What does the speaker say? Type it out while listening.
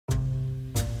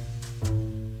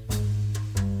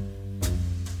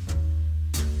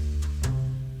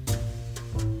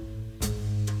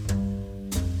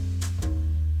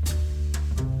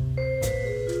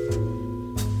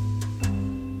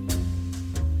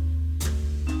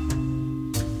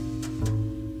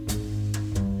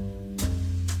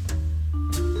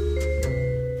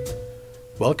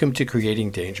Welcome to Creating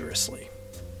Dangerously.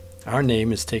 Our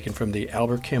name is taken from the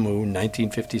Albert Camus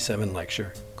 1957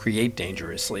 lecture, Create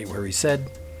Dangerously, where he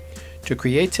said, "To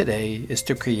create today is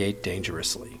to create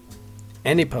dangerously.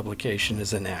 Any publication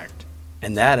is an act,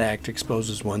 and that act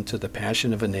exposes one to the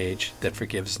passion of an age that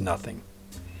forgives nothing."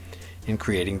 In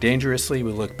Creating Dangerously,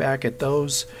 we look back at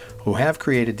those who have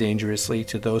created dangerously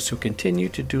to those who continue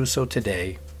to do so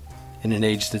today in an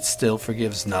age that still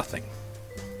forgives nothing.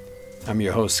 I'm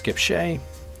your host, Skip Shea,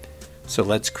 so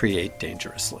let's create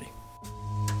dangerously.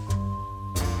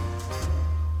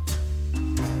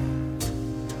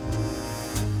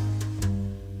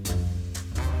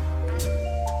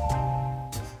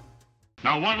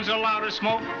 No one's allowed to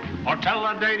smoke or tell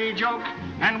a dirty joke,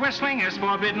 and whistling is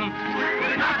forbidden.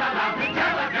 We're not allowed to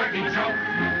tell a dirty joke.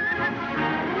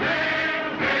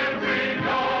 There will be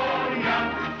no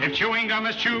none. If chewing gum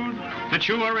is chewed, the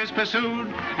chewer is pursued,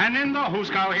 and in the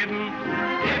hoosegow hidden.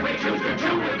 If we choose to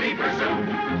chew, we'll be pursued.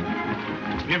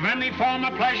 If any form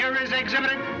of pleasure is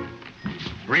exhibited,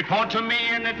 report to me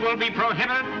and it will be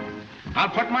prohibited. I'll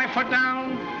put my foot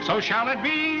down, so shall it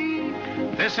be.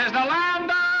 This is the land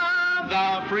of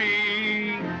the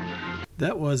free.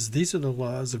 That was These Are the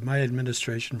Laws of My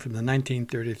Administration from the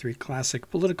 1933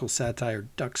 classic political satire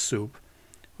Duck Soup,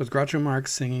 with Groucho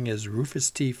Marx singing as Rufus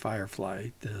T. Firefly,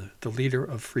 the leader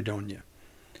of Fredonia.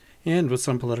 And with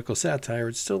some political satire,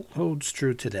 it still holds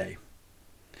true today.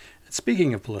 And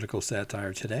speaking of political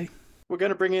satire today, we're going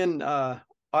to bring in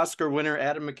Oscar Winer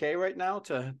Adam McKay right now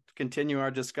to continue our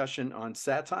discussion on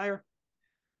satire.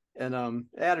 And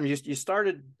Adam, you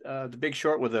started The Big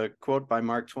Short with a quote by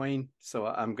Mark Twain, so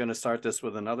I'm going to start this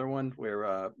with another one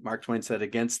where Mark Twain said,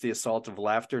 "Against the assault of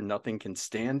laughter, nothing can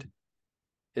stand."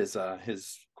 His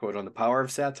quote on the power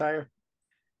of satire.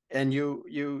 And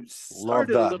you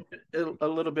started a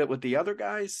little bit with the other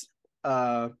guys,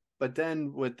 but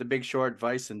then with The Big Short,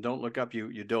 Vice, and Don't Look Up,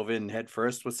 you dove in head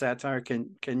first with satire.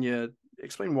 Can you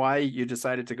explain why you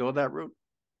decided to go that route?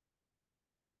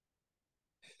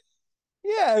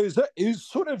 Yeah, it was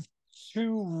sort of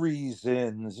two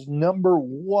reasons. Number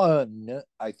one,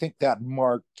 I think that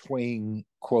Mark Twain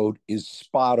quote is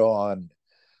spot on.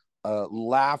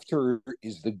 Laughter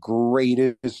is the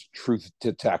greatest truth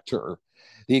detector.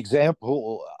 The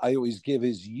example I always give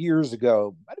is years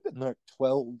ago, might have been like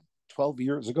 12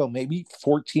 years ago, maybe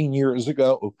 14 years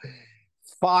ago,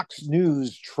 Fox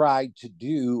News tried to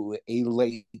do a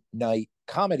late night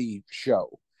comedy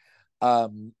show.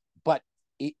 But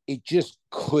it just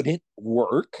couldn't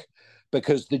work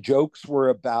because the jokes were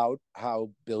about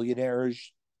how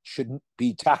billionaires shouldn't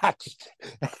be taxed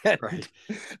and Right.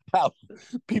 how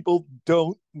people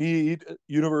don't need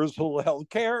universal health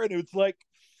care. And it's like,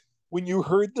 when you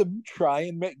heard them try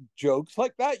and make jokes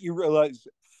like that, you realize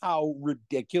how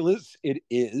ridiculous it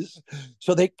is.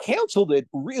 So they canceled it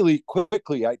really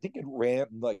quickly. I think it ran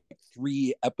like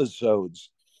 3 episodes.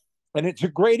 And it's a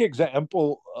great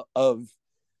example of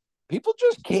people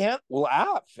just can't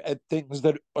laugh at things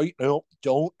that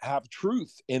don't have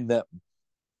truth in them.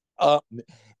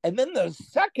 And then the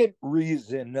second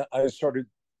reason I started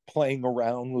playing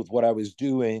around with what I was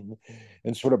doing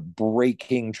and sort of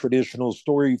breaking traditional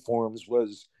story forms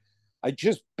was I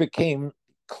just became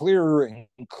clearer and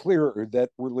clearer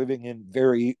that we're living in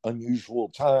very unusual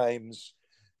times,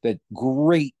 that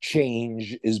great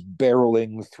change is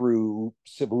barreling through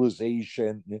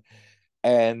civilization.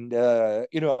 And,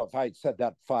 if I had said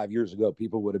that 5 years ago,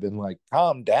 people would have been like,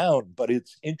 calm down. But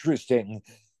it's interesting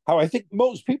how I think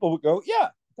most people would go,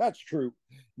 yeah, that's true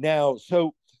now.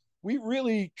 So we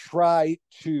really try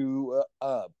to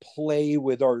play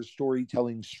with our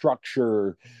storytelling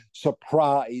structure,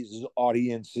 surprise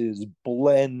audiences,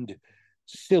 blend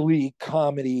silly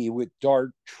comedy with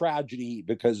dark tragedy,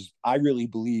 because I really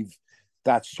believe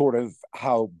that's sort of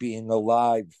how being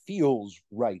alive feels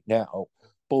right now,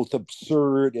 both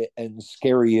absurd and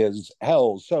scary as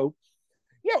hell. So,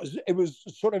 yeah, it was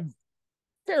sort of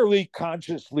fairly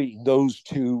consciously those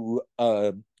two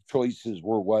choices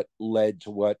were what led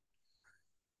to what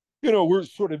we're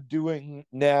sort of doing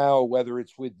now, whether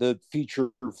it's with the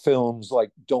feature films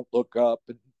like Don't Look Up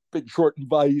and Big Short and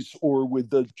Vice, or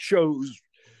with the shows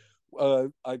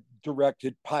I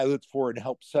directed pilots for and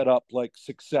helped set up, like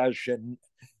Succession,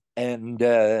 and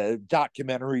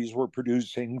documentaries we're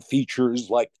producing,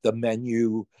 features like The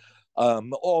Menu,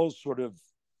 all sort of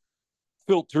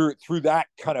filter through that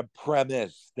kind of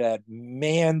premise that,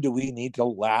 man, do we need to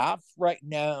laugh right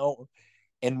now,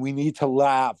 and we need to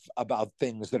laugh about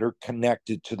things that are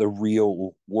connected to the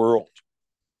real world.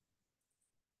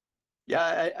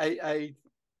 Yeah,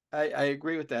 I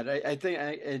agree with that.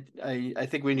 I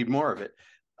think we need more of it.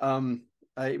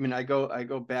 I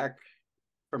go back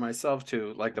for myself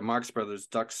to like the Marx Brothers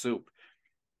Duck Soup,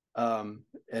 and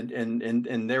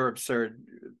their absurd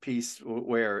piece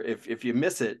where if you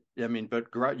miss it, I mean, but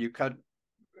you cut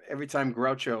every time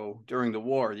Groucho during the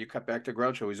war, you cut back to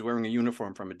Groucho, he's wearing a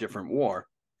uniform from a different war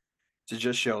to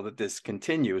just show that this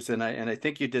continues. And I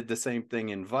think you did the same thing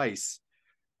in Vice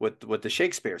with the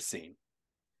Shakespeare scene.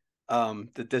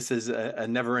 That this is a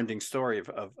never-ending story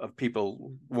of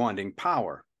people wanting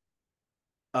power.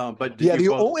 But yeah, the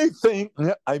both... only thing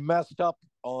I messed up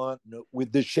on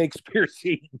with the Shakespeare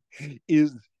scene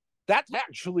is that's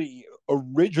actually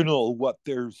original what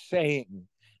they're saying,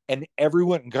 and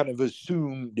everyone kind of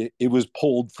assumed it was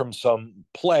pulled from some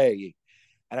play.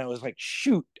 And I was like,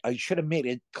 shoot, I should have made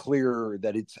it clearer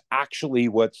that it's actually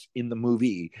what's in the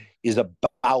movie is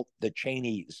about the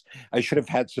Cheneys. I should have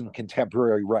had some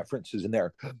contemporary references in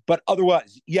there. But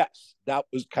otherwise, yes, that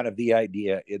was kind of the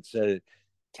idea. It's a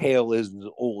tale as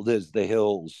old as the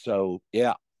hills. So,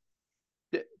 yeah.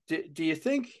 Do you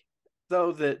think,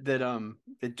 though,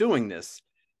 that doing this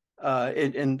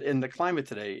in the climate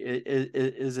today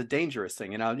is a dangerous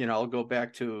thing? And I'll go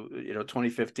back to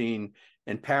 2015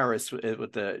 in Paris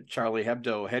with the Charlie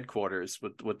Hebdo headquarters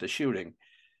with the shooting,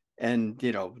 and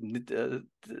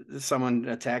someone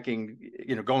attacking,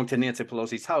 going to Nancy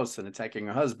Pelosi's house and attacking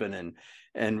her husband,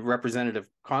 and Representative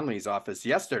Conley's office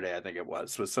yesterday, I think it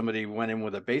was somebody went in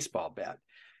with a baseball bat.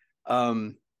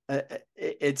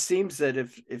 It seems that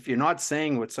if you're not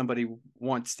saying what somebody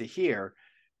wants to hear,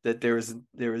 that there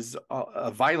is a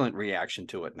violent reaction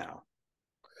to it now.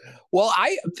 Well,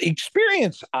 the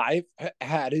experience I've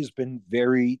had has been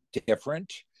very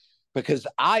different, because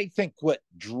I think what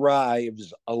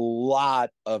drives a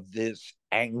lot of this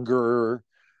anger,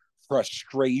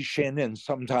 frustration, and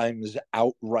sometimes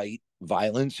outright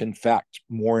violence, in fact,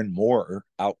 more and more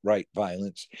outright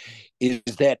violence, is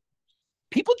that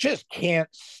people just can't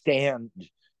stand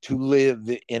to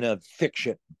live in a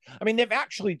fiction. I mean, they've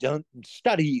actually done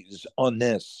studies on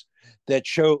this that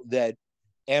show that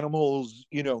animals,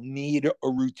 need a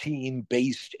routine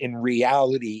based in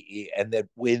reality, and that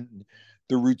when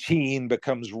the routine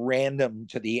becomes random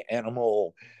to the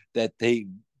animal, that they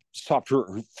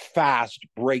suffer fast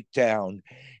breakdown.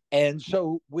 And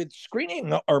so with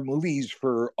screening our movies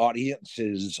for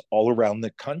audiences all around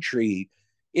the country,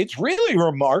 it's really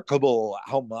remarkable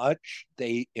how much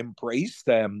they embrace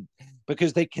them,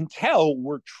 because they can tell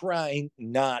we're trying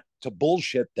not to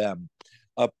bullshit them.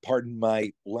 Pardon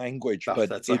my language, but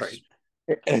that's it's right.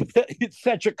 It's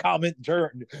such a common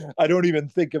term. I don't even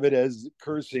think of it as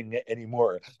cursing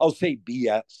anymore. I'll say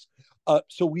BS.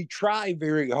 So we try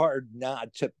very hard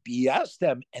not to BS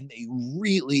them, and they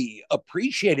really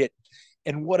appreciate it.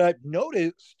 And what I've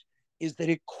noticed is that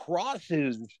it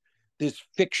crosses this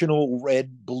fictional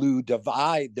red-blue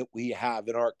divide that we have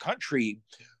in our country,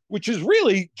 which is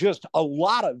really just a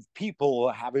lot of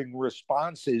people having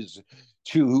responses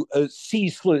to a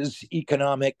ceaseless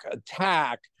economic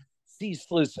attack,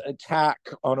 ceaseless attack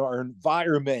on our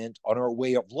environment, on our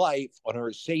way of life, on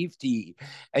our safety.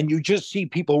 And you just see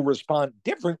people respond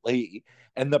differently.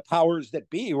 And the powers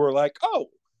that be were like, oh,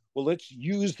 well, let's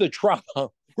use the trauma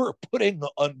we're putting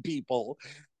on people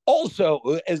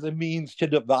also as a means to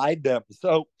divide them.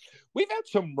 So we've had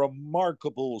some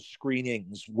remarkable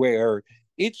screenings where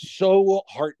it's so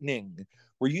heartening,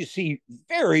 where you see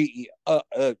very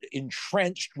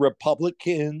entrenched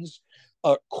Republicans,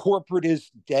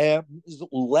 corporatist Dems,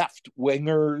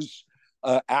 left-wingers,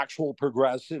 actual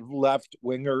progressive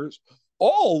left-wingers,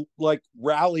 all like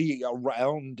rally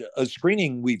around a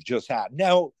screening we've just had.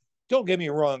 Now, don't get me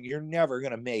wrong, you're never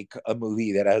going to make a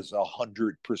movie that has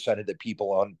 100% of the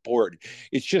people on board.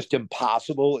 It's just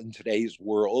impossible in today's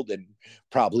world, and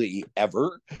probably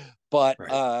ever. But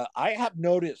right. I have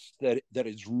noticed that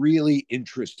it's really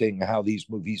interesting how these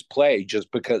movies play, just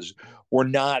because we're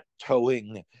not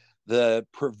towing the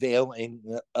prevailing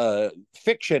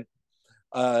fiction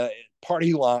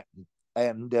party line.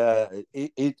 And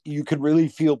you can really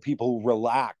feel people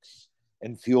relax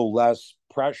and feel less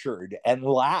pressured and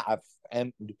laugh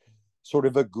and sort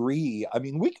of agree. I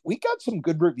mean, we got some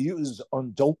good reviews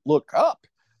on Don't Look Up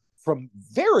from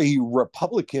very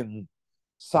Republican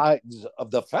sides of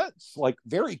the fence, like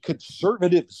very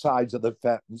conservative sides of the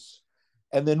fence.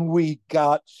 And then we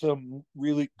got some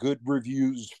really good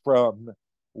reviews from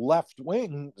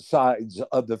left-wing sides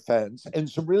of the fence, and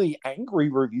some really angry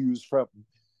reviews from,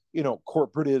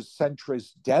 corporatist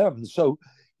centrist Dems. So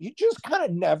you just kind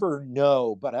of never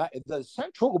know. But the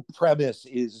central premise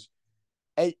is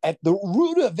at the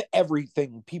root of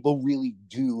everything, people really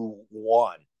do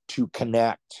want to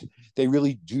connect. They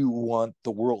really do want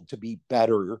the world to be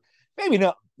better. Maybe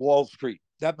not Wall Street,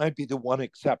 that might be the one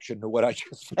exception to what I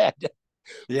just said.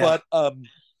 Yeah.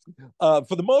 But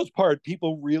for the most part,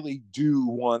 people really do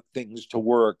want things to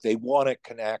work. They want to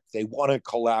connect. They want to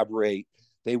collaborate.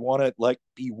 They want to like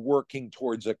be working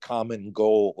towards a common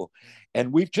goal.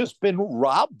 And we've just been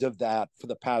robbed of that for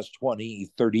the past 20,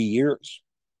 30 years.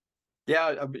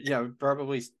 Yeah, yeah, it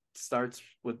probably starts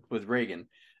with Reagan,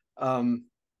 and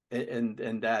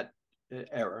that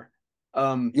era.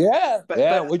 Yeah,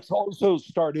 But which also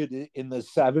started in the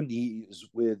 70s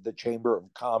with the Chamber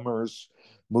of Commerce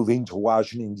moving to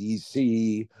Washington,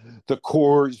 D.C., the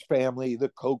Coors family, the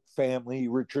Koch family,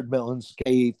 Richard Mellon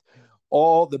Scaife,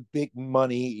 all the big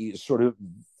money sort of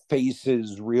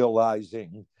faces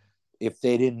realizing if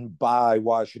they didn't buy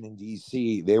Washington,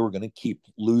 D.C., they were going to keep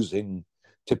losing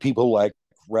to people like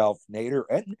Ralph Nader.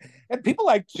 And people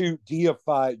like to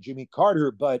deify Jimmy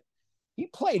Carter, but he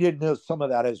played into some of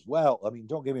that as well. I mean,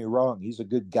 don't get me wrong, he's a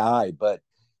good guy, but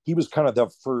he was kind of the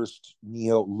first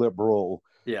neoliberal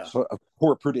yeah, sort of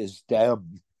corporatist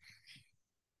Dem.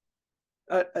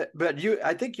 but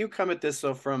I think you come at this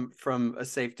so from a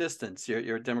safe distance.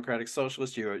 You're a Democratic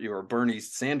Socialist. You're a Bernie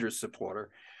Sanders supporter,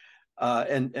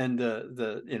 and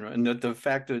the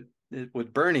fact that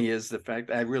with Bernie is the fact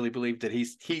that I really believe that he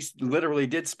literally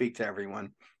did speak to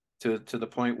everyone to the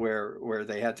point where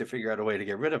they had to figure out a way to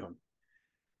get rid of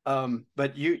him.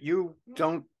 But you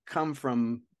don't come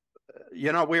from,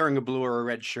 you're not wearing a blue or a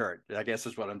red shirt, I guess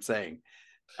is what I'm saying.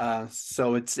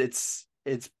 So it's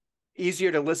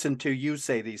easier to listen to you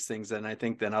say these things than I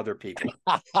think than other people.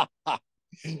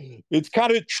 It's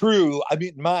kind of true. I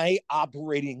mean, my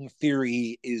operating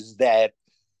theory is that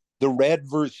the red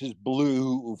versus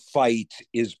blue fight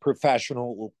is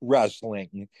professional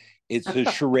wrestling. It's a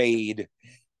charade.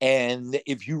 And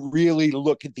if you really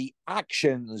look at the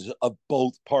actions of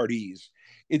both parties,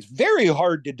 it's very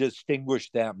hard to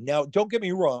distinguish them. Now, don't get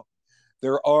me wrong.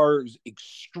 There are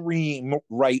extreme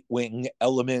right wing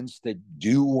elements that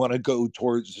do want to go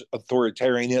towards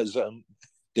authoritarianism,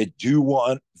 that do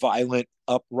want violent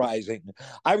uprising.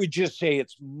 I would just say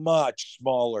it's much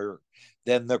smaller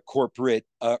than the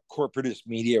corporatist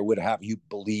media would have you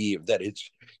believe, that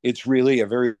it's really a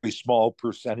very, very small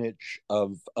percentage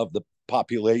of the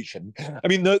population. I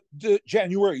mean, the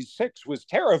January 6th was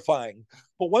terrifying,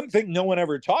 but one thing no one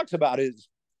ever talks about is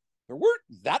there weren't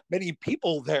that many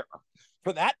people there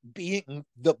for that being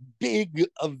the big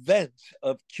event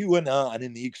of QAnon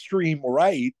and the extreme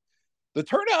right. The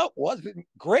turnout wasn't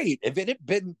great. If it had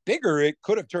been bigger, it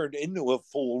could have turned into a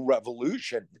full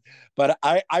revolution. But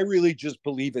I really just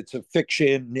believe it's a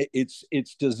fiction.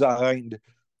 It's designed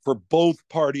for both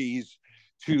parties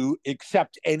to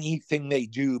accept anything they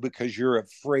do because you're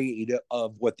afraid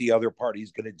of what the other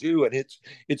party's going to do. And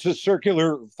it's a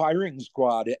circular firing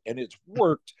squad, and it's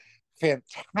worked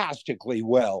fantastically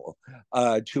well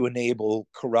to enable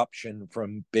corruption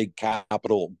from big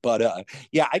capital. But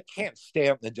yeah, I can't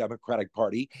stand the Democratic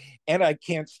Party, and I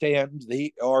can't stand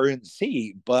the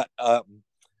RNC. But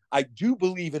I do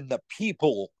believe in the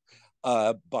people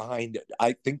behind it.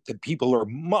 I think the people are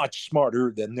much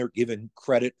smarter than they're given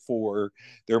credit for.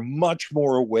 They're much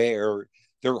more aware.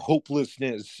 Their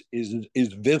hopelessness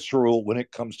is visceral when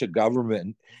it comes to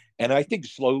government. And I think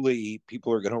slowly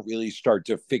people are going to really start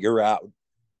to figure out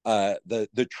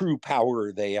the true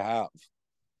power they have.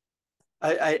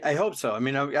 I hope so. I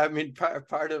mean,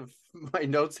 part of my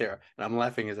notes here, and I'm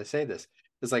laughing as I say this,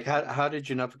 is like, how did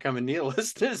you not become a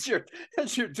nihilist as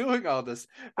you're doing all this?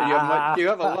 But you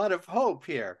have a lot of hope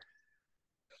here.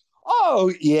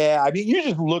 Oh yeah, I mean, you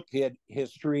just look at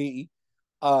history.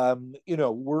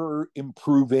 We're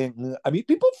improving. I mean,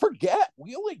 people forget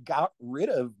we only got rid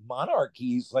of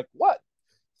monarchies like what,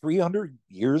 300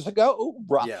 years ago,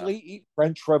 roughly. Yeah.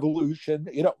 French Revolution.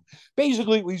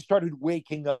 Basically we started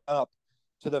waking up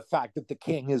to the fact that the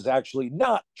king is actually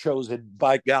not chosen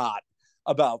by God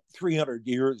about 300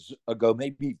 years ago,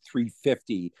 maybe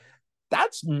 350.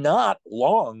 That's not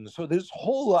long. So this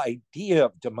whole idea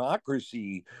of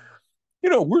democracy,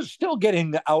 we're still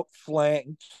getting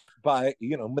outflanked by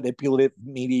manipulative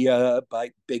media, by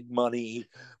big money,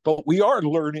 but we are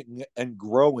learning and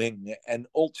growing, and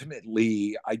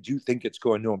ultimately I do think it's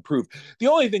going to improve. The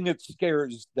only thing that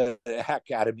scares the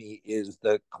heck out of me is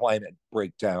the climate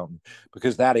breakdown,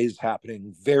 because that is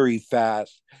happening very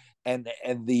fast, and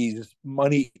these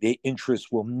money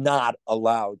interests will not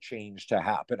allow change to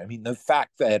happen. I mean, the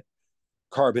fact that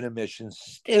carbon emissions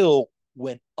still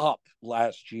went up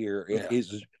last year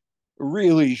is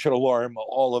really should alarm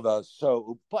all of us.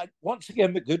 So, but once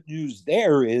again, the good news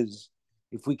there is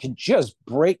if we can just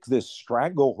break this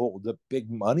stranglehold of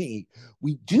big money,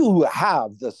 we do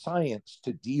have the science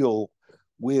to deal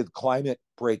with climate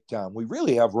breakdown. We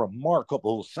really have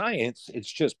remarkable science.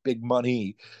 It's just big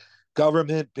money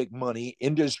government, big money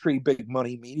industry, big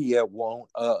money media won't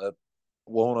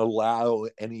allow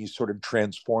any sort of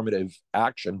transformative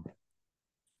action.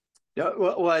 Yeah,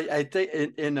 well, I think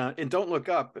in Don't Look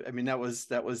Up, I mean, that was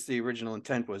the original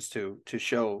intent, was to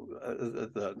show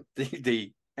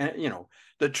the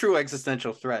the true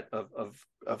existential threat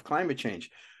of climate change.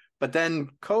 But then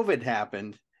COVID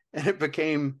happened, and it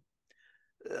became,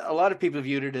 a lot of people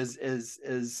viewed it as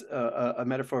a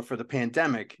metaphor for the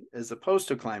pandemic as opposed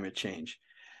to climate change.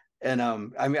 And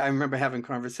I remember having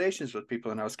conversations with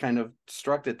people, and I was kind of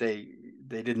struck that they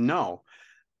didn't know.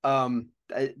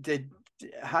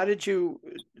 How did you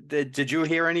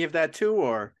hear any of that too,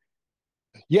 or?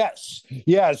 Yes,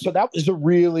 yeah. So that was a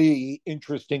really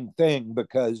interesting thing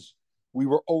because we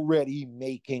were already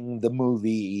making the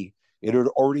movie. It had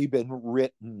already been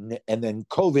written, and then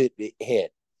COVID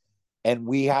hit, and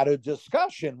we had a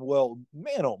discussion. Well,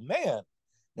 man, oh man,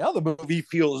 now the movie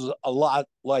feels a lot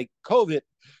like COVID.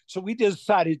 So we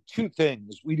decided two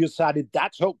things. We decided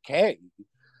that's okay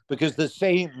because the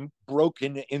same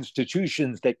broken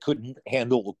institutions that couldn't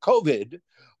handle COVID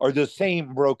are the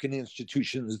same broken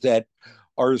institutions that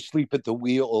are asleep at the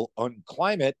wheel on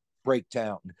climate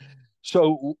breakdown.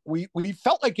 So we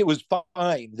felt like it was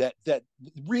fine that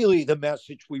really the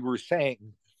message we were saying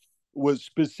was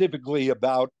specifically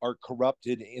about our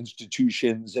corrupted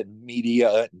institutions and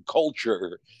media and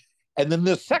culture. And then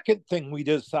the second thing we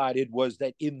decided was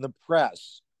that in the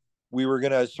press, we were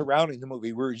going to, surrounding the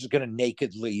movie, we were just going to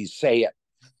nakedly say it.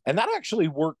 And that actually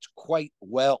worked quite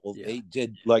well. Yeah. They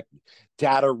did like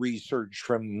data research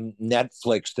from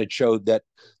Netflix that showed that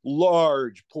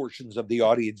large portions of the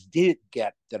audience did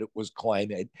get that it was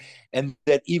climate, and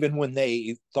that even when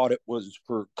they thought it was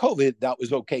for COVID, that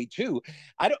was okay too.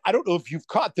 I don't know if you've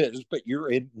caught this, but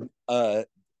you're in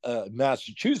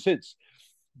Massachusetts.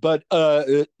 But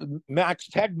Max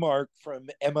Tegmark from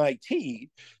MIT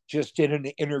just did an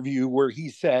interview where he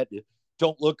said,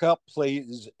 Don't Look Up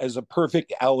plays as a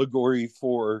perfect allegory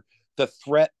for the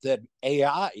threat that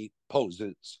AI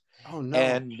poses. Oh, no.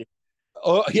 And,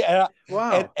 oh, yeah.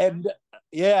 Wow. And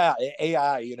yeah,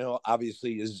 AI,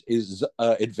 obviously is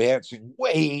advancing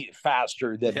way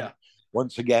faster than,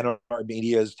 once again, our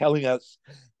media is telling us.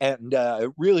 And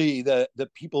really, the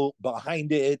people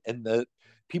behind it and the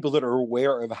people that are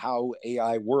aware of how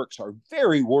AI works are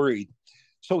very worried.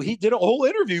 So he did a whole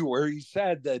interview where he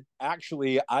said that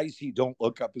actually I see Don't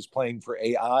Look Up as playing for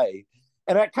AI.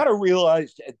 And I kind of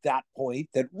realized at that point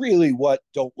that really what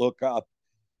Don't Look Up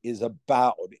is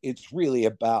about, it's really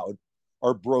about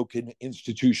our broken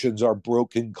institutions, our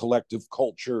broken collective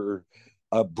culture,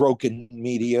 broken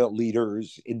media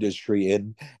leaders, industry.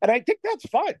 And I think that's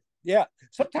fine. Yeah.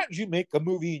 Sometimes you make a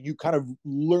movie and you kind of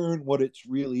learn what it's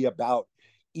really about.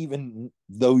 Even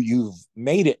though you've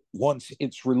made it, once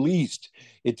it's released,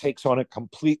 it takes on a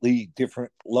completely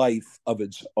different life of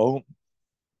its own.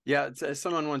 Yeah,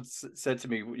 someone once said to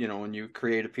me, when you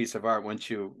create a piece of art, once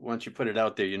you put it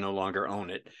out there, you no longer own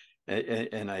it,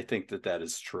 and I think that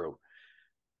is true.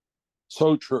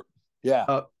 So true.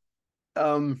 Yeah.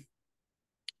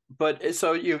 But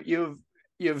so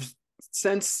you've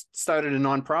since started a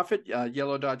nonprofit,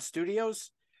 Yellow Dot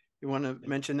Studios. You want to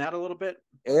mention that a little bit?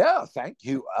 Yeah, thank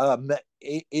you.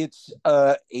 It's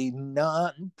a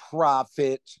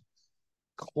nonprofit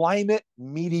climate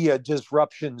media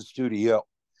disruption studio.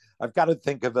 I've got to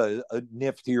think of a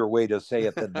niftier way to say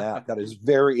it than that. That is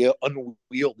very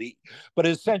unwieldy. But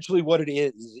essentially, what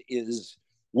it is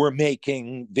we're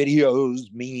making videos,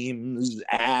 memes,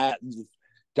 ads,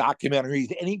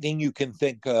 documentaries, anything you can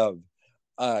think of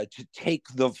to take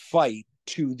the fight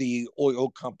to the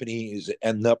oil companies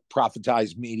and the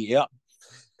privatized media.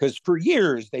 Because for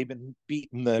years, they've been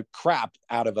beating the crap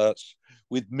out of us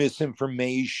with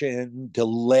misinformation,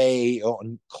 delay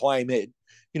on climate.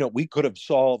 We could have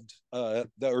solved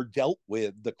or dealt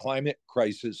with the climate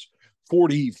crisis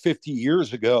 40, 50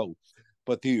 years ago,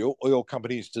 but the oil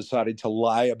companies decided to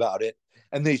lie about it.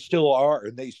 And they still are.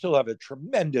 And they still have a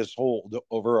tremendous hold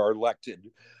over our elected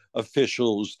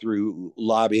officials through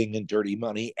lobbying and dirty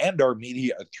money, and our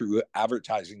media through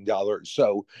advertising dollars.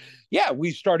 So, yeah,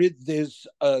 we started this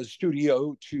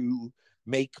studio to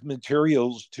make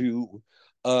materials to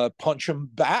punch them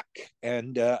back.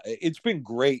 And it's been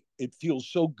great. It feels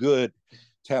so good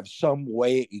to have some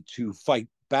way to fight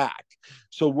back.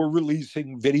 So we're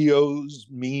releasing videos,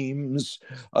 memes,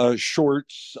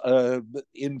 shorts,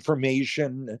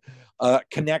 information,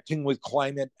 connecting with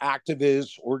climate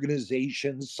activists,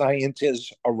 organizations,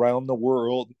 scientists around the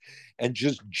world, and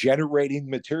just generating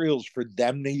materials for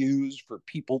them to use, for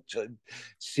people to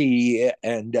see.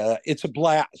 And it's a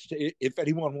blast. If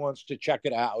anyone wants to check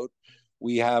it out,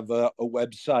 we have a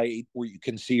website where you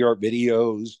can see our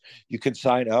videos. You can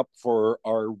sign up for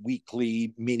our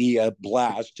weekly media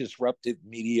blast, disruptive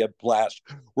media blast.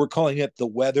 We're calling it the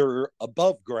weather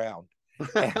above ground.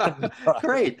 And,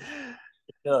 Great.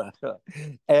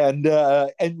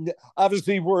 and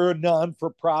obviously we're a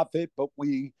non-for-profit, but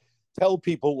we tell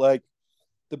people like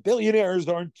the billionaires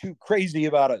aren't too crazy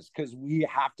about us because we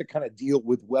have to kind of deal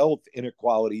with wealth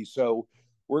inequality. So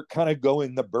we're kind of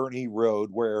going the Bernie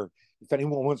road where if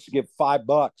anyone wants to give $5,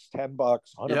 $10,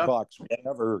 $100,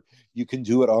 whatever, you can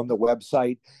do it on the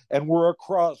website. And we're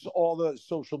across all the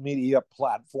social media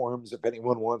platforms. If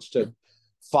anyone wants to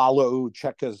follow,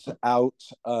 check us out.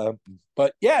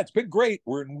 But yeah, it's been great.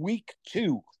 We're in week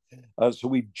 2. So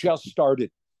we've just started.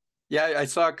 Yeah, I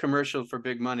saw a commercial for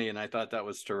Big Money and I thought that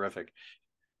was terrific.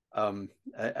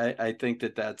 I think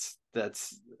that's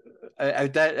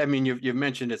I mean you've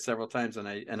mentioned it several times, and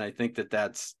I think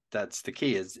that's the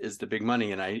key is the big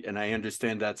money, and I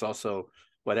understand that's also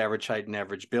what Average Height and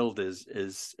Average Build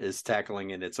is tackling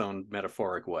in its own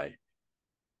metaphoric way.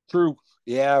 True.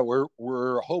 Yeah,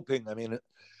 we're hoping. I mean,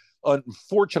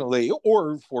 unfortunately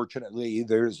or fortunately,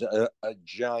 there's a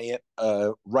giant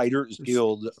Writers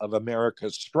Guild of America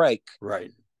strike.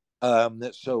 Right.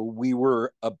 So we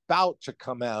were about to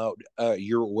come out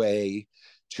your way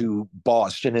to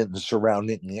Boston and the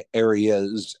surrounding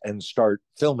areas and start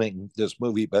filming this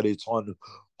movie, but it's on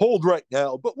hold right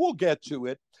now. But we'll get to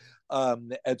it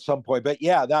at some point. But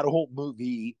yeah, that whole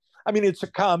movie, I mean, it's a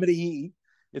comedy,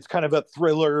 it's kind of a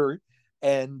thriller,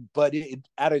 but it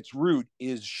at its root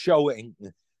is showing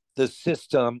the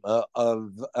system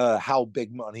of how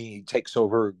big money takes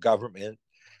over government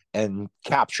and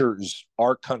captures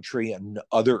our country and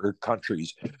other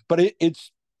countries. But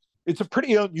it's a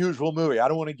pretty unusual movie. I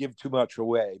don't want to give too much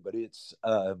away, but it's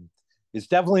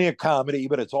definitely a comedy,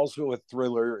 but it's also a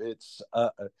thriller. It's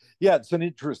it's an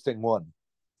interesting one.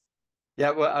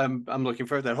 Yeah, well, I'm looking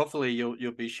forward to that. Hopefully,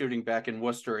 you'll be shooting back in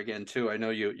Worcester again too. I know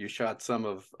you shot some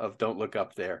of Don't Look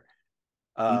Up there.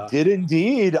 We did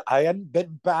indeed. I hadn't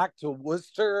been back to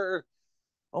Worcester.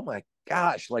 Oh my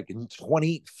gosh, like in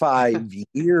 25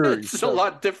 years. It's a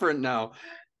lot different now.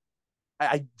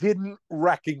 I didn't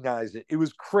recognize it. It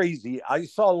was crazy. I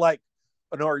saw like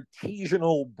an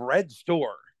artisanal bread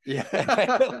store.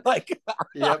 Yeah. Like,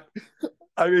 yep.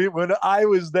 I mean, when I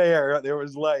was there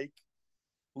was like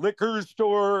liquor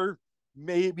store,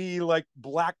 maybe like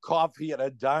black coffee at a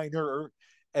diner,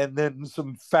 and then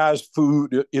some fast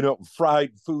food,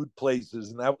 fried food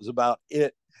places. And that was about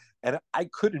it. And I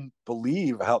couldn't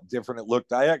believe how different it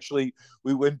looked.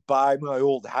 We went by my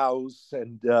old house,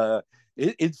 and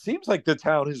it seems like the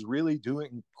town is really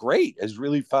doing great, has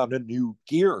really found a new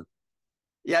gear.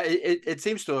 Yeah, it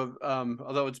seems to have,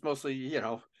 although it's mostly,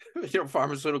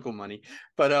 pharmaceutical money,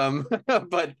 but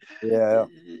but yeah,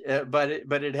 but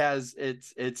it has,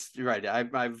 it's right.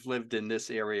 I've lived in this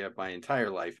area my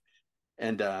entire life,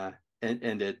 and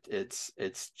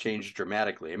it's changed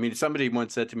dramatically. I mean, somebody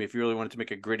once said to me, if you really wanted to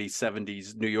make a gritty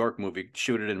 70s New York movie,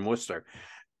 shoot it in Worcester.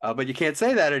 But you can't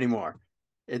say that anymore.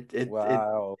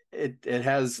 Wow. It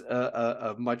has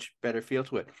a much better feel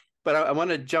to it. But I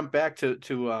want to jump back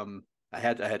to I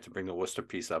had to bring the Worcester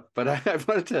piece up, but I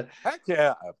wanted to. Heck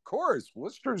yeah, of course,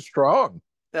 Worcester's strong.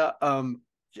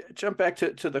 Jump back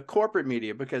to the corporate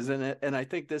media, because and I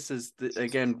think this is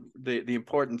again the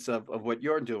importance of what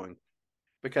you're doing,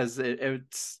 because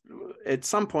it's at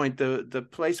some point the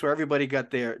place where everybody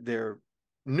got their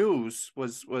news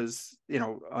was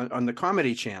on the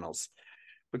comedy channels,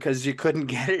 because you couldn't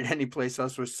get it anyplace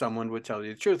else where someone would tell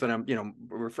you the truth. And I'm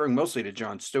referring mostly to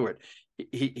Jon Stewart.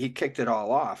 He kicked it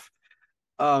all off,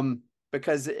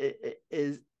 because it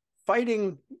is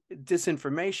fighting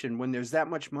disinformation when there's that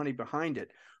much money behind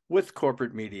it with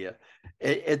corporate media.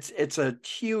 It's a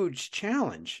huge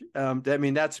challenge. I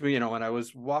mean, that's when I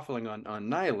was waffling on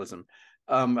nihilism.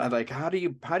 I'm like, how do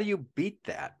you beat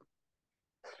that?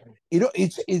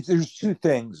 It's there's two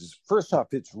things. First off,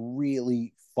 it's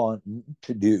really fun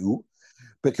to do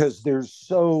because they're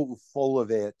so full of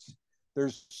it.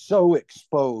 They're so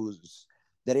exposed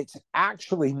that it's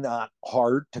actually not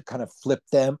hard to kind of flip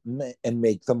them and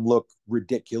make them look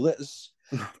ridiculous.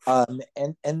 And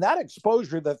that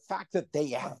exposure, the fact that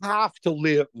they have to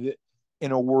live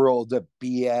in a world of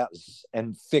BS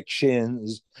and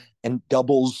fictions and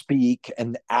doublespeak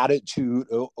and attitude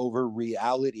over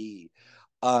reality,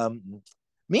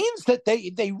 means that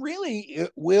they really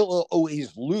will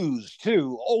always lose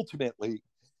too. Ultimately,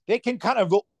 they can kind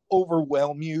of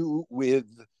overwhelm you with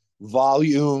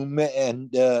volume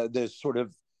and this sort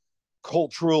of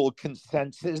cultural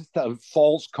consensus, the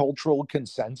false cultural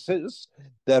consensus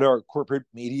that our corporate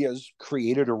media has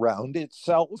created around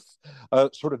itself,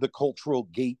 sort of the cultural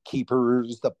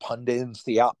gatekeepers, the pundits,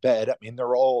 the op-ed. I mean,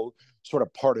 they're all sort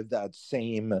of part of that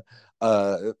same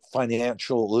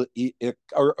financial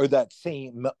or that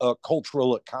same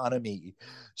cultural economy.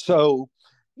 So,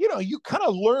 you know, you kind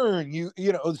of learn, you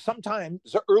know,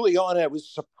 sometimes early on I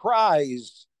was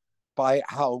surprised by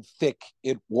how thick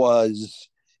it was,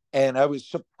 and I was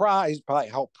surprised by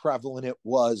how prevalent it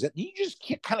was. And you just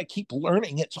kind of keep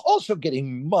learning. It's also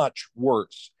getting much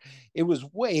worse. It was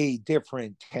way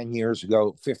different 10 years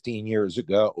ago, 15 years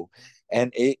ago.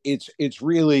 And it's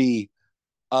really,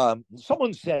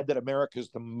 someone said that America is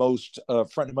the most, a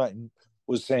friend of mine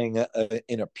was saying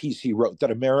in a piece he wrote,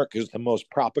 that America is the most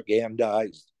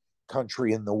propagandized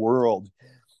country in the world.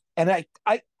 And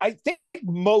I think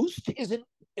most isn't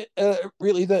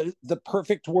really the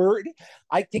perfect word.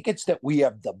 I think it's that we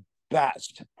have the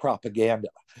best propaganda.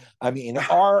 I mean,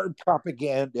 our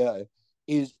propaganda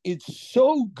it's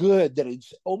so good that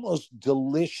it's almost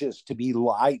delicious to be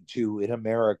lied to in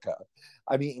America.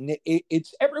 I mean,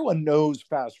 it's everyone knows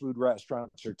fast food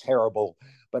restaurants are terrible,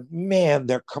 but man,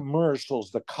 their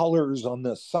commercials, the colors on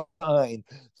the sign,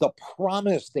 the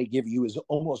promise they give you is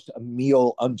almost a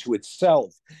meal unto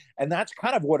itself. And that's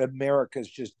kind of what America's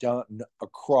just done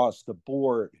across the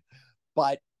board.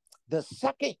 But the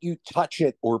second you touch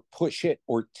it or push it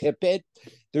or tip it,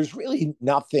 there's really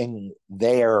nothing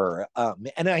there.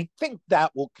 And I think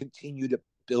that will continue to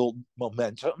build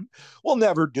momentum. We'll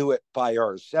never do it by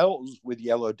ourselves with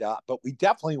Yellow Dot, but we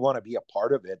definitely want to be a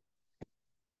part of it.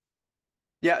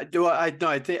 Yeah, do I? No,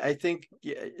 I think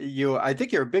you're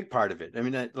a big part of it. I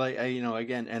mean, you know,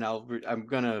 again, and I'm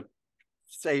gonna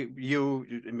say you,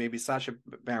 maybe Sacha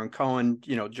Baron Cohen,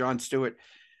 you know, Jon Stewart,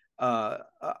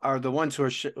 are the ones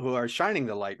who are shining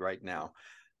the light right now,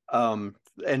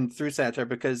 and through satire,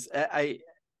 because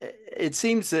it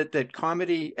seems that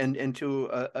comedy and to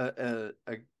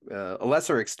a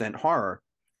lesser extent horror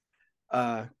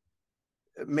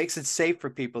makes it safe for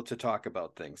people to talk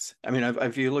about things. I mean,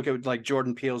 if you look at like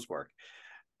Jordan Peele's work,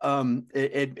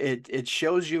 it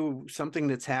shows you something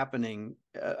that's happening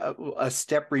a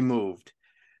step removed,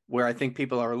 where I think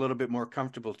people are a little bit more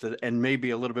comfortable to, and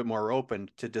maybe a little bit more open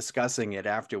to discussing it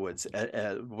afterwards,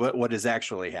 what is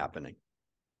actually happening.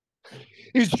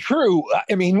 It's true.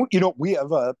 I mean, you know, we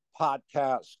have a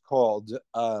podcast called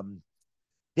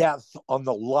Death on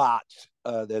the Lot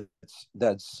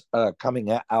that's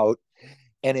coming out,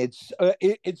 and it's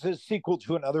a sequel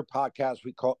to another podcast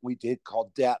we did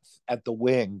called Death at the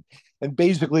Wing. And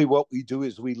basically what we do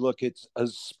is we look at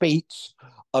spates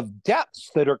of deaths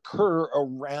that occur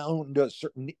around a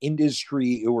certain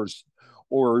industry or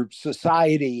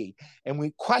society, and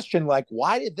we question, like,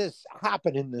 why did this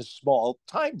happen in this small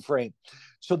time frame?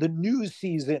 So the new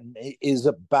season is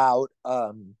about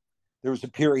there was a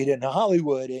period in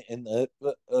Hollywood in the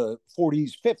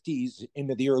 40s, 50s,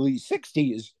 into the early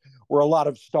 60s, where a lot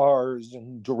of stars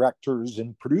and directors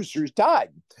and producers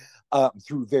died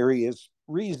through various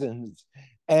reasons.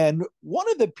 And one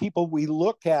of the people we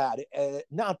look at,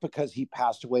 not because he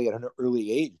passed away at an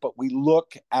early age, but we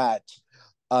look at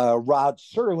Rod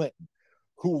Serling,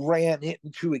 who ran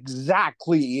into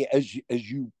exactly, as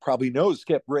you probably know,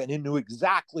 Skip, ran into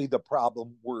exactly the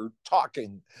problem we're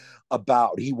talking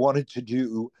about. He wanted to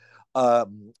do a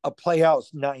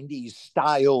Playhouse 90s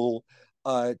style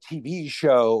TV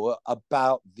show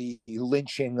about the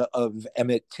lynching of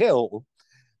Emmett Till.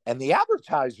 And the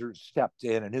advertisers stepped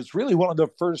in, and it's really one of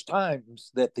the first times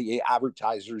that the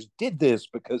advertisers did this,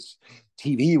 because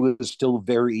TV was still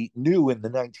very new in the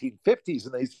 1950s.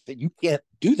 And they said, you can't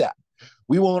do that.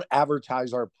 We won't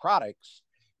advertise our products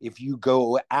if you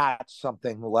go at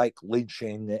something like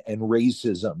lynching and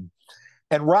racism.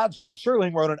 And Rod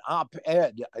Serling wrote an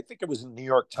op-ed, I think it was in the New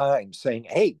York Times, saying,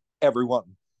 hey,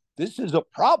 everyone, this is a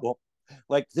problem.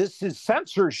 Like, this is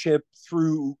censorship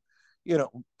through, you know,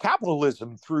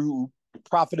 capitalism, through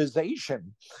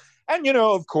privatization. And, you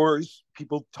know, of course,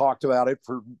 people talked about it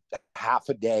for half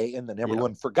a day, and then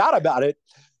everyone forgot about it.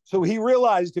 So he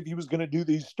realized if he was going to do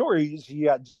these stories, he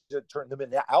had to turn them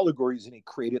into allegories, and he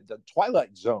created the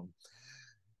Twilight Zone.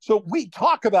 So we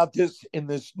talk about this in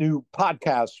this new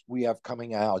podcast we have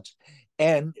coming out.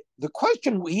 And the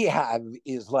question we have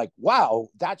is like, wow,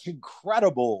 that's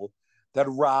incredible that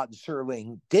Rod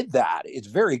Serling did that. It's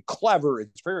very clever,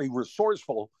 it's very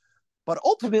resourceful, but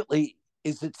ultimately,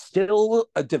 is it still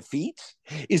a defeat?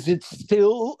 Is it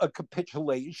still a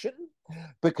capitulation?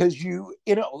 Because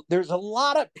there's a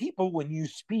lot of people when you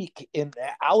speak in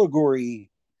allegory,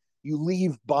 you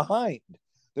leave behind.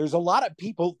 There's a lot of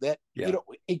people that,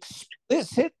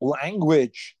 explicit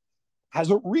language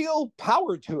has a real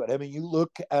power to it. I mean, you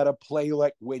look at a play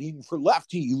like Waiting for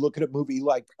Lefty, you look at a movie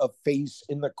like A Face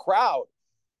in the Crowd,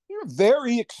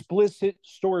 very explicit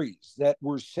stories that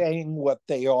were saying what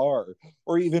they are.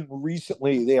 Or even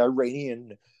recently, the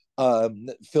Iranian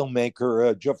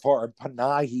filmmaker Jafar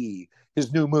Panahi,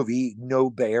 his new movie No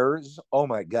Bears. Oh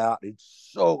my God, it's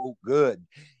so good.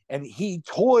 And he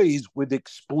toys with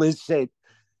explicit,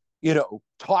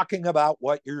 talking about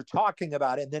what you're talking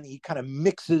about, and then he kind of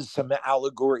mixes some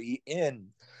allegory in.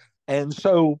 And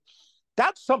so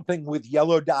that's something with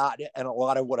Yellow Dot and a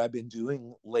lot of what I've been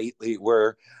doing lately,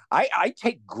 where I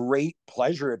take great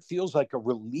pleasure. It feels like a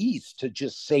release to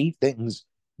just say things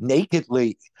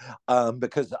nakedly,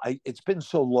 because it's been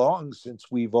so long since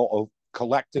we've all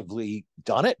collectively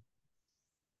done it.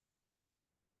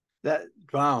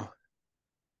 Wow.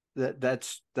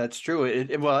 That's true.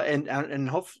 Well, and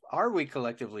hope, are we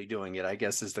collectively doing it, I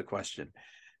guess, is the question.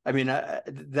 I mean,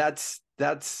 that's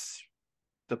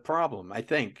the problem, I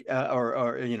think.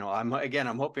 I'm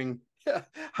hoping.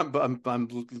 I'm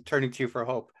turning to you for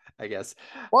hope, I guess.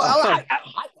 Well,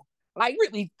 I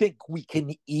really think we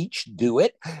can each do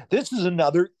it. This is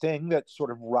another thing that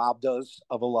sort of robbed us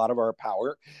of a lot of our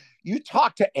power. You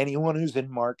talk to anyone who's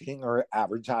in marketing or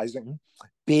advertising,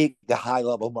 big, the high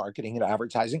level marketing and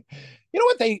advertising, you know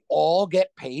what? They all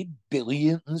get paid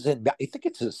billions. And I think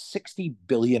it's a $60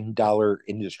 billion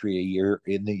industry a year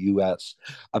in the US.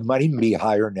 It might even be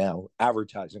higher now,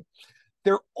 advertising.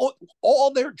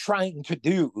 All they're trying to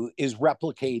do is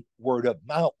replicate word of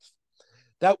mouth.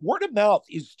 That word of mouth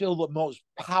is still the most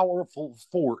powerful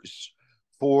force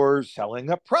for selling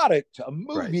a product, a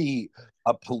movie,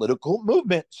 a political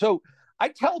movement. So I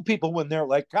tell people when they're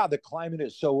like, God, the climate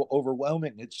is so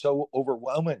overwhelming. It's so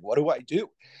overwhelming. What do I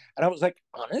do? And I was like,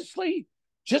 honestly,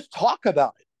 just talk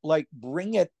about it. Like,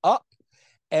 bring it up.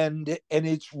 And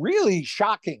it's really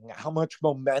shocking how much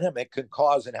momentum it can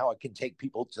cause and how it can take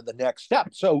people to the next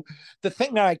step. So the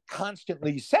thing I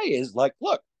constantly say is like,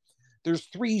 look, there's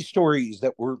three stories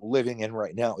that we're living in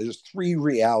right now. There's three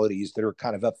realities that are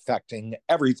kind of affecting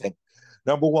everything.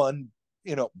 Number one,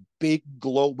 big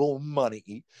global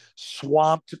money,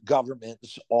 swamped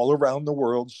governments all around the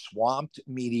world, swamped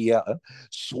media,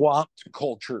 swamped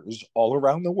cultures all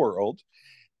around the world.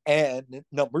 And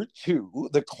number two,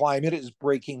 the climate is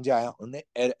breaking down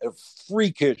at a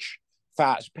freakish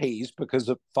fast pace because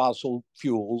of fossil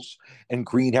fuels and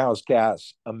greenhouse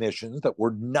gas emissions that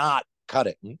we're not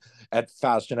cutting at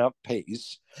fast enough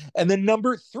pace. And then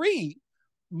number three,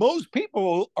 most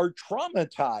people are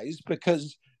traumatized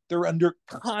because they're under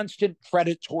constant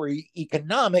predatory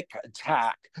economic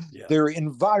attack. Yeah. Their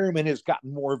environment has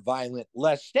gotten more violent,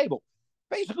 less stable.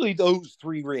 Basically, those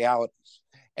three realities.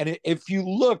 And if you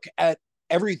look at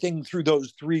everything through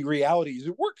those three realities,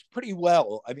 it works pretty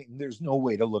well. I mean, there's no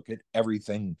way to look at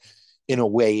everything in a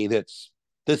way that's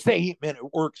the same and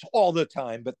it works all the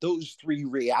time, but those three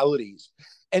realities.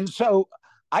 And so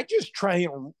I just try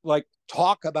and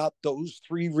talk about those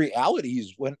three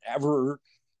realities whenever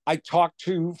I talk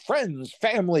to friends,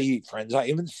 family, friends I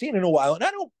haven't seen in a while. And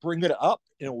I don't bring it up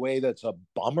in a way that's a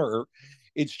bummer.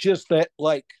 It's just that,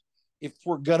 if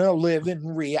we're going to live in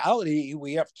reality,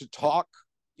 we have to talk,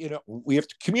 we have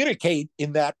to communicate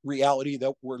in that reality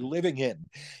that we're living in.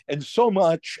 And so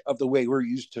much of the way we're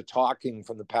used to talking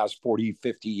from the past 40,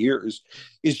 50 years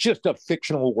is just a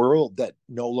fictional world that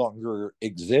no longer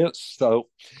exists. So,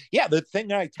 yeah, the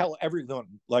thing I tell everyone,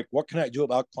 what can I do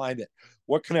about climate?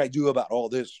 What can I do about all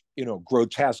this,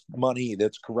 grotesque money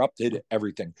that's corrupted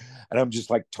everything? And I'm just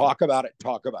like, talk about it,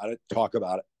 talk about it, talk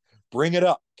about it. Bring it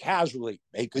up casually,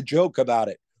 make a joke about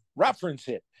it, reference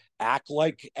it, act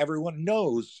like everyone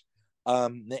knows.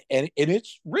 And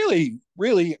it's really,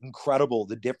 really incredible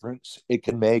the difference it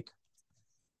can make.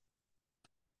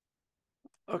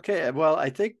 Okay, well, I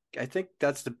think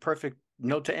that's the perfect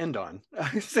note to end on,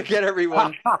 to get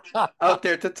everyone out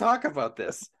there to talk about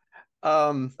this.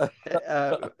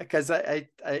 Because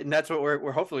and that's what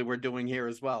we're hopefully we're doing here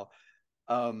as well.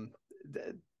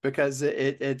 Because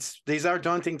it's these are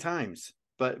daunting times,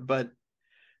 but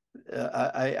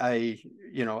I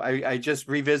just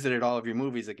revisited all of your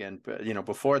movies again,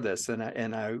 before this, and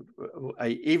I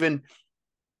even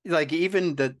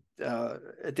the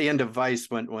at the end of Vice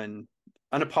when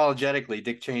unapologetically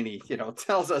Dick Cheney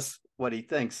tells us what he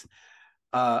thinks.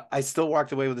 I still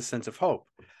walked away with a sense of hope,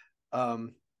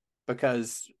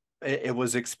 because it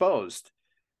was exposed.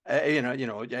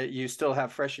 You still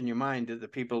have fresh in your mind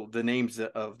the names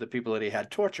of the people that he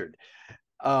had tortured.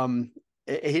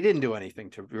 He didn't do anything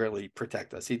to really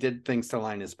protect us. He did things to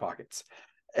line his pockets,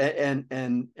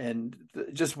 and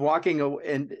just walking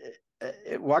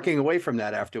away from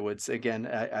that afterwards. Again,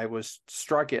 I was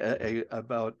struck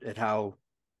about how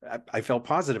I felt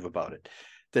positive about it.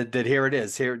 That here it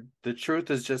is. Here, the truth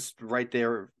is just right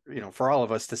there, for all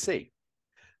of us to see.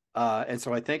 And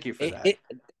so I thank you for that.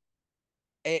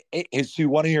 So you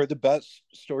want to hear the best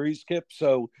story, Skip?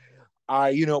 So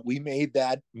we made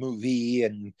that movie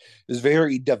and it was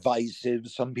very divisive.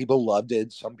 Some people loved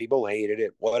it, some people hated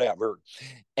it, whatever.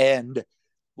 And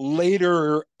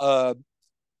later,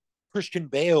 Christian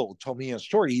Bale told me a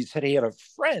story. He said he had a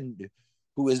friend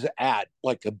who was at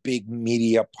like a big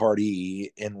media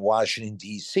party in Washington,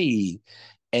 D.C.,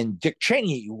 and Dick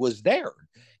Cheney was there.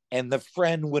 And the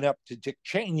friend went up to Dick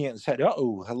Cheney and said,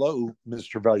 "Oh, hello,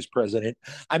 Mr. Vice President.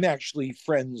 I'm actually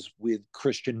friends with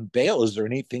Christian Bale. Is there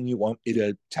anything you want me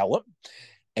to tell him?"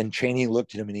 And Cheney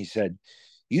looked at him and he said,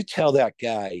 "You tell that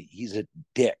guy he's a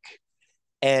dick."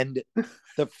 And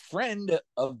the friend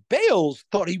of Bale's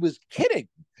thought he was kidding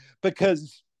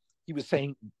because he was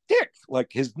saying Dick, like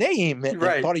his name, and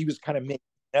Right. thought he was kind of making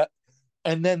it.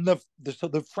 And then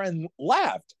the friend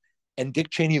laughed. And Dick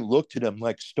Cheney looked at him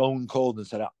like stone cold and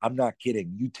said, "I'm not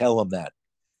kidding. You tell him that."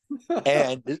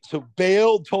 And so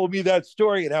Bale told me that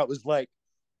story, and I was like,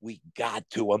 we got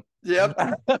to him. Yep.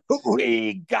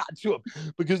 We got to him.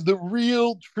 Because the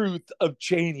real truth of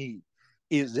Cheney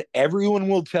is everyone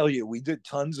will tell you, we did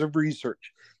tons of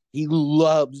research. He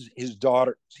loves his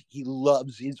daughters. He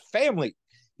loves his family.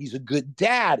 He's a good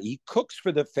dad. He cooks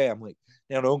for the family.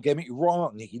 Now, don't get me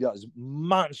wrong. He does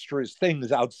monstrous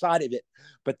things outside of it,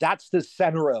 but that's the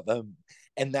center of him.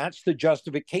 And that's the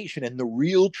justification. And the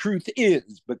real truth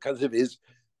is because of his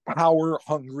power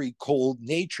hungry, cold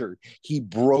nature, he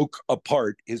broke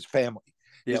apart his family.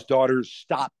 Yep. His daughters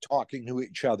stopped talking to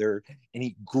each other, and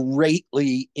he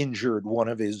greatly injured one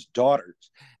of his daughters.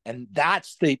 And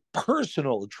that's the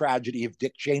personal tragedy of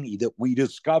Dick Cheney that we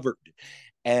discovered.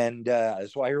 And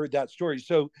so I heard that story.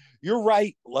 So you're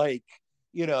right. Like,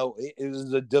 it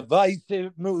was a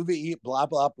divisive movie, blah,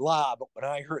 blah, blah. But when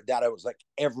I heard that, I was like,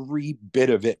 every bit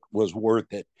of it was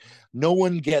worth it. No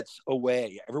one gets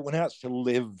away. Everyone has to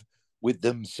live with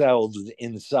themselves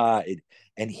inside.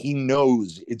 And he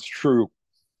knows it's true.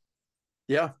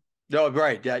 Yeah. No,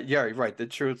 right. Yeah, right. The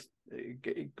truth.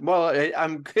 Well,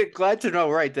 I'm glad to know,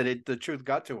 right, that the truth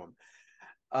got to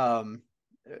him.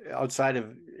 Outside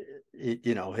of,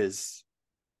 his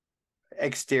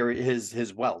exterior,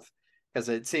 his wealth. Because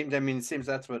it seems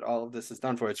that's what all of this is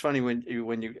done for. It's funny when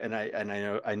you and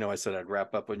I know I said I'd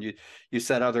wrap up when you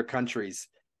said other countries.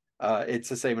 It's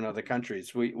the same in other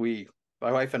countries. My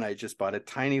wife and I just bought a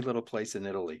tiny little place in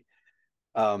Italy,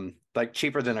 like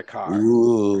cheaper than a car.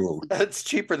 Ooh. It's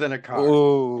cheaper than a car.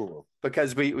 Ooh.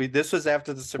 Because we this was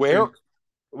after the Supreme.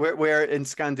 We're in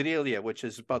Scandilia, which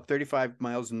is about 35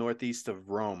 miles northeast of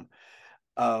Rome.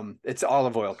 It's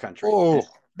olive oil country. Oh,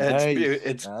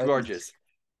 it's nice. gorgeous.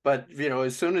 But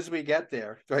as soon as we get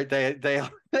there, right, they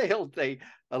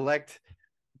elect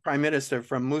prime minister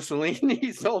from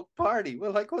Mussolini's old party. We're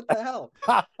like, what the hell?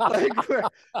 Like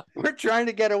we're trying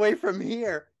to get away from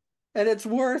here, and it's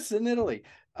worse in Italy.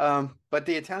 But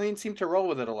the Italians seem to roll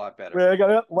with it a lot better. I got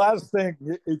that last thing.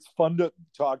 It's fun to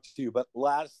talk to you, but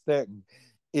last thing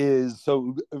is,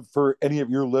 so for any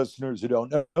of your listeners who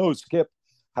don't know, Skip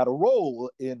had a role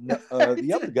in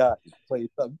The Other Guys, played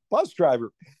a bus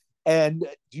driver. And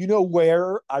do you know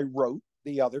where I wrote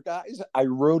The Other Guys? I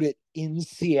wrote it in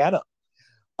Siena,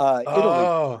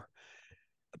 Italy.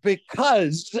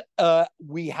 Because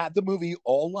we had the movie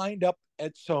all lined up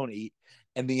at Sony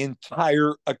and the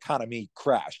entire economy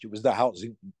crashed. It was the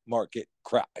housing market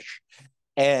crash.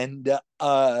 And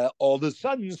all of a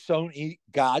sudden, Sony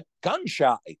got gun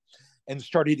shy and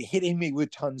started hitting me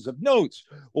with tons of notes.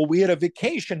 Well, we had a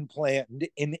vacation planned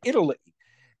in Italy.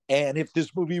 And if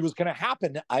this movie was going to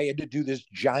happen, I had to do this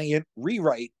giant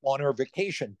rewrite on our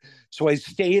vacation. So I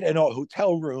stayed in a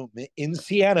hotel room in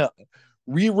Siena,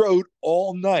 rewrote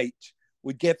all night,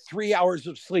 would get 3 hours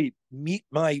of sleep, meet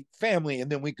my family,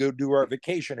 and then we go do our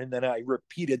vacation. And then I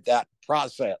repeated that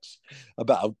process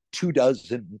about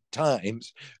 24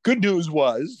 times. Good news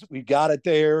was we got it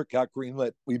there, got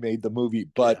greenlit, we made the movie.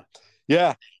 But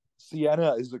yeah,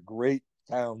 Siena is a great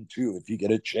town too, if you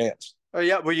get a chance. Oh,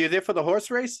 yeah. Were you there for the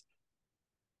horse race?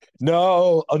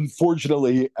 No,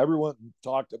 unfortunately, everyone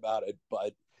talked about it,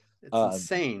 but It's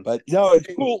insane. But no,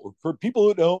 it's cool. For people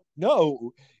who don't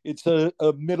know, it's a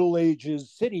Middle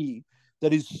Ages city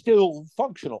that is still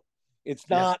functional. It's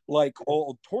not like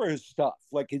all tourist stuff.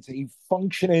 Like it's a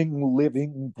functioning,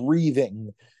 living,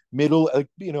 breathing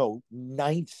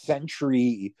ninth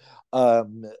century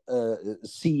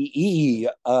CE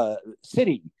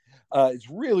city. It's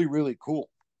really, really cool.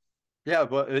 Yeah,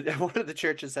 well, one of the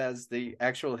churches has the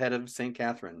actual head of St.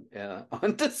 Catherine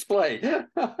on display.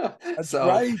 That's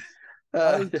right.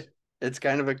 It's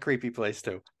kind of a creepy place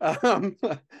too. All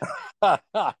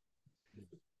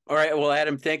right. Well,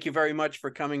 Adam, thank you very much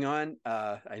for coming on.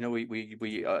 I know we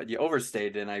you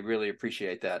overstayed, and I really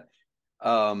appreciate that.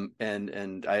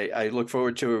 And I look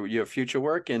forward to your future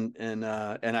work, and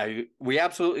we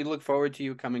absolutely look forward to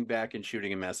you coming back and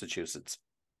shooting in Massachusetts.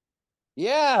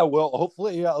 Yeah, well,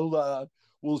 hopefully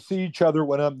we'll see each other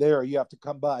when I'm there. You have to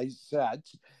come by set.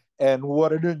 And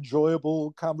what an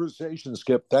enjoyable conversation,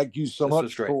 Skip. Thank you so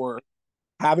much for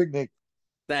having me.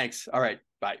 Thanks. All right.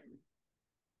 Bye.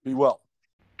 Be well.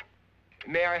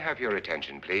 May I have your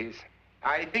attention, please?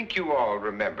 I think you all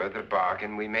remember the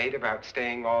bargain we made about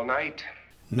staying all night.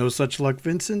 No such luck,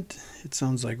 Vincent. It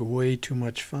sounds like way too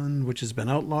much fun, which has been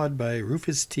outlawed by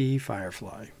Rufus T.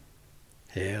 Firefly.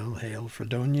 Hail, hail,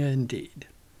 Fredonia, indeed.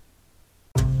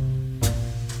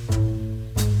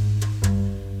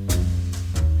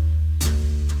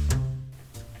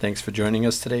 Thanks for joining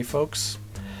us today, folks.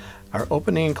 Our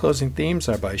opening and closing themes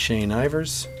are by Shane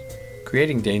Ivers.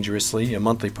 Creating Dangerously, a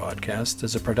monthly podcast,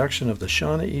 is a production of the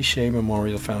Shauna E. Shea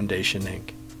Memorial Foundation,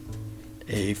 Inc.,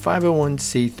 a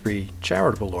 501c3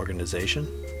 charitable organization.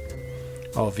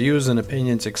 All views and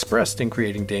opinions expressed in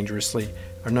Creating Dangerously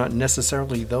are not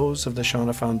necessarily those of the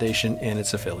Shauna Foundation and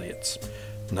its affiliates.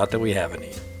 Not that we have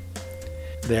any.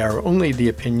 They are only the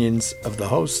opinions of the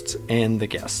hosts and the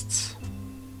guests.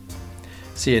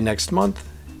 See you next month,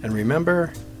 and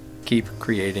remember, keep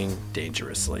creating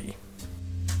dangerously.